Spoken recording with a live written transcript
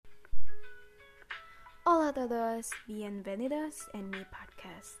Hola a todos, bienvenidos en mi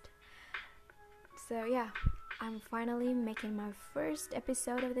podcast. So I'm finally making my first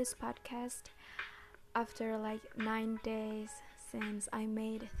episode of this podcast after like 9 days since I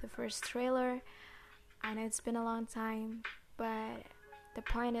made the first trailer. I know it's been a long time, but the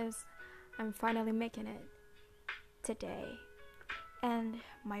point is I'm finally making it today. And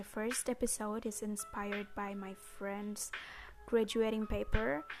my first episode is inspired by my friend's graduating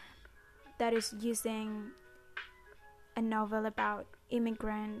paper that is using a novel about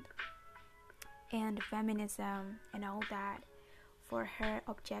immigrant and feminism and all that for her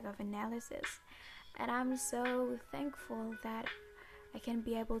object of analysis. And I'm so thankful that I can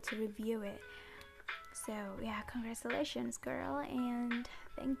be able to review it. So congratulations, girl, and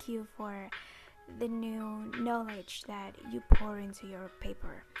thank you for the new knowledge that you pour into your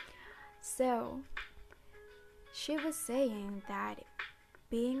paper. So she was saying that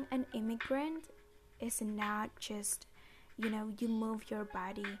being an immigrant is not just, you move your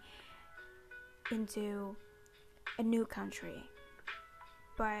body into a new country,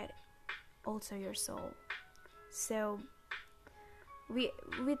 but also your soul. So we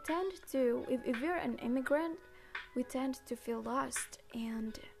tend to, if you're an immigrant, we tend to feel lost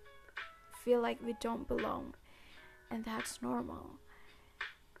and feel like we don't belong, and that's normal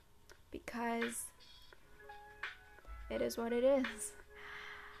because it is what it is.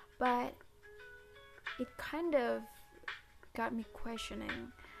 But it kind of got me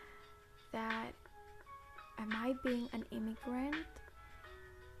questioning that, am I being an immigrant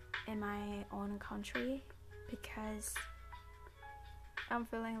in my own country because I'm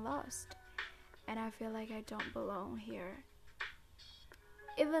feeling lost and I feel like I don't belong here?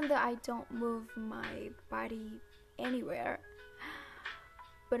 Even though I don't move my body anywhere,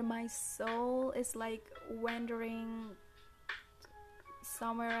 but my soul is like wandering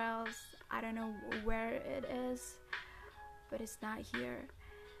somewhere else. I don't know where it is, but it's not here.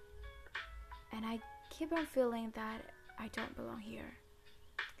 And I keep on feeling that I don't belong here.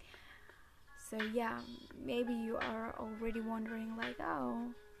 So maybe you are already wondering like,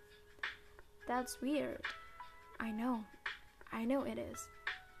 oh, that's weird. I know it is.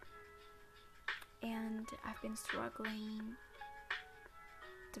 And I've been struggling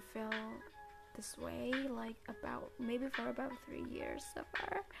to feel this way for about 3 years so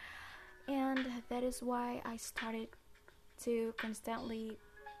far. And that is why I started to constantly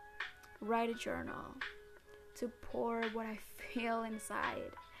write a journal to pour what I feel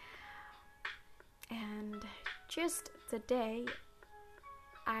inside. And just today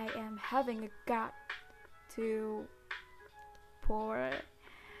I am having a gut to pour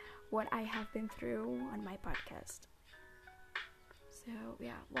what I have been through on my podcast. So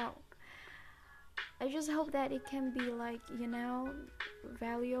I just hope that it can be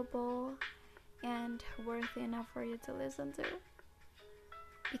valuable and worth enough for you to listen to,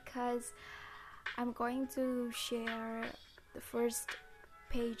 because I'm going to share the first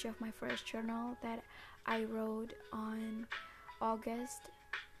page of my first journal that I wrote on August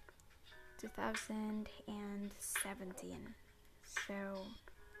 2017. So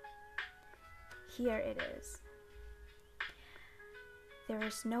here it is. There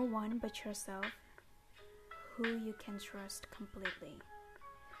is no one but yourself who you can trust completely.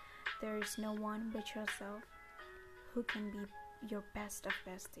 There is no one but yourself who can be your best of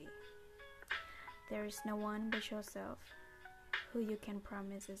bestie. There is no one but yourself who you can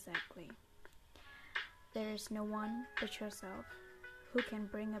promise exactly. There is no one but yourself who can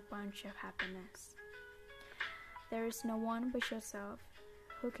bring a bunch of happiness. There is no one but yourself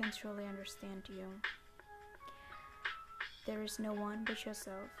who can truly understand you. There is no one but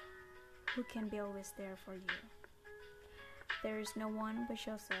yourself who can be always there for you. There is no one but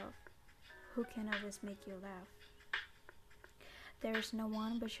yourself who can always make you laugh. There is no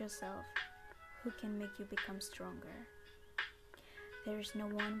one but yourself who can make you become stronger. There is no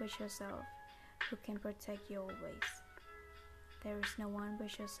one but yourself who can protect you always. There is no one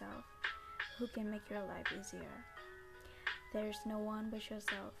but yourself who can make your life easier. There is no one but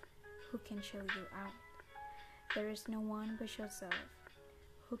yourself who can chill you out. There is no one but yourself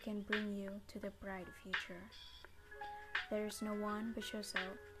who can bring you to the bright future. There is no one but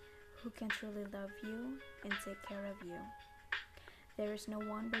yourself who can truly love you and take care of you. There is no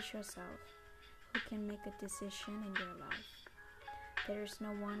one but yourself who can make a decision in your life. There is no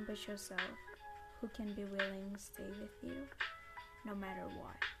one but yourself who can be willing to stay with you no matter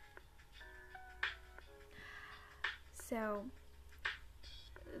what. So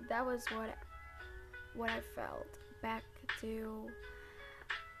that was what I felt back to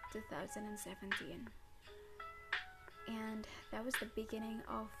 2017. And that was the beginning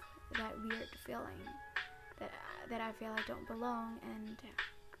of that weird feeling that I feel I don't belong, and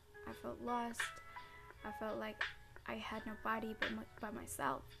I felt lost. I felt like I had nobody but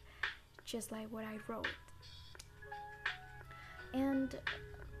myself, just like what I wrote. And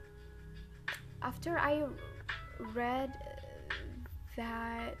after I read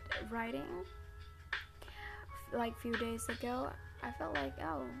that writing like few days ago, I felt like,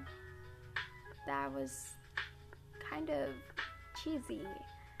 oh, that was kind of cheesy,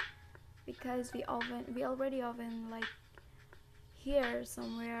 because we already often like hear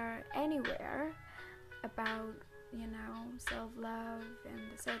somewhere, anywhere, about, you know, self-love and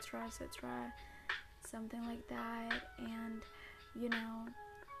etc, something like that, and, you know,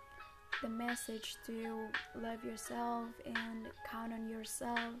 the message to love yourself and count on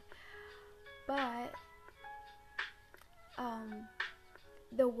yourself. But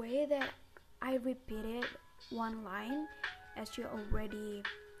the way that I repeated one line, as you already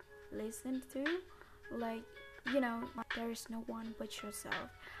listened to, like, you know, there's no one but yourself,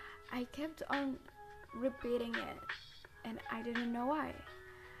 I kept on repeating it, and I didn't know why.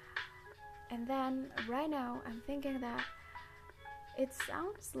 And then right now I'm thinking that it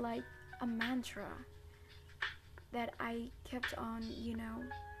sounds like a mantra that I kept on, you know,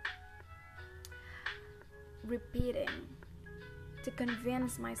 repeating to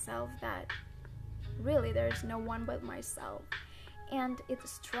convince myself that really there's no one but myself. And it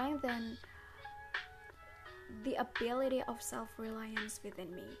strengthened the ability of self-reliance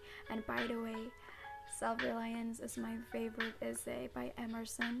within me. And by the way, Self-Reliance is my favorite essay by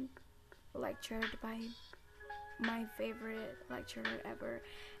Emerson, lectured by my favorite lecturer ever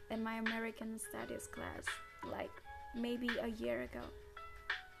in my American Studies class, like maybe a year ago.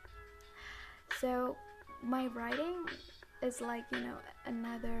 So my writing is like, you know,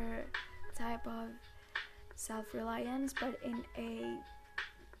 another type of self-reliance, but in a,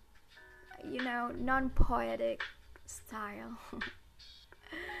 you know, non-poetic style.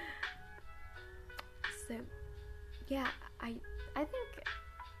 So yeah, I think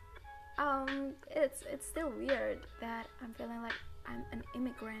it's still weird that I'm feeling like I'm an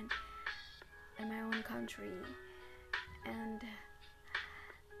immigrant in my own country, and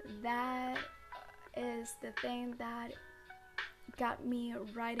that is the thing that got me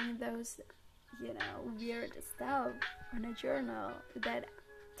writing those, you know, weird stuff on a journal that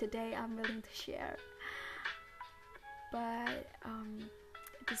today I'm willing to share. But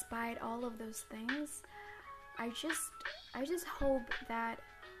despite all of those things, I just hope that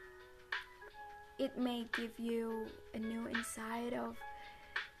it may give you a new insight of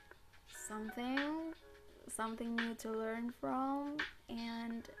something new to learn from,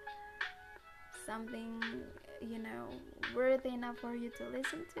 and something, you know, worthy enough for you to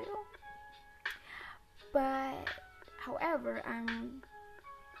listen to. But however, I'm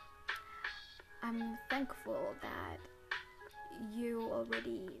thankful that you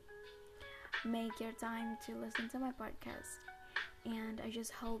already make your time to listen to my podcast, and I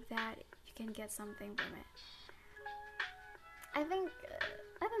just hope that you can get something from it. I think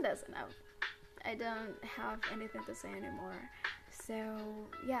that's enough. I don't have anything to say anymore. So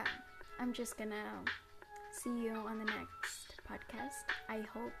yeah, I'm just gonna see you on the next podcast. I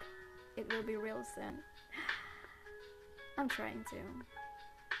hope it will be real soon. I'm trying to.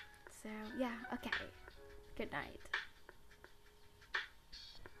 So yeah, okay. Good night.